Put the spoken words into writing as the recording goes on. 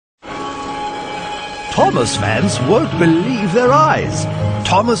Thomas fans won't believe their eyes.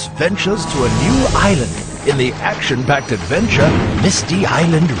 Thomas ventures to a new island in the action-packed adventure Misty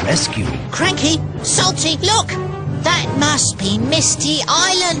Island Rescue. Cranky, Salty, look! That must be Misty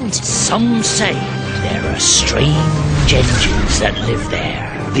Island. Some say there are strange engines that live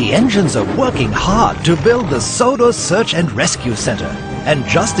there. The engines are working hard to build the Soda Search and Rescue Center. And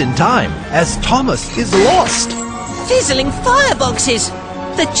just in time, as Thomas is lost. Fizzling fireboxes!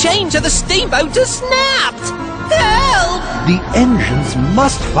 The chain to the steamboat has snapped! Help! The engines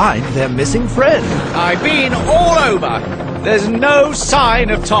must find their missing friend. I've been all over. There's no sign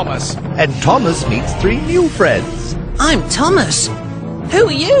of Thomas. And Thomas meets 3 new friends. I'm Thomas. Who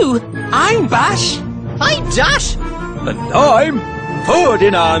are you? I'm Bash. I'm Dash. And I'm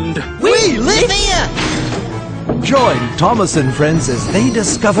Ferdinand. We live here! Join Thomas and friends as they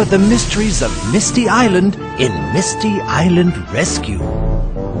discover the mysteries of Misty Island in Misty Island Rescue.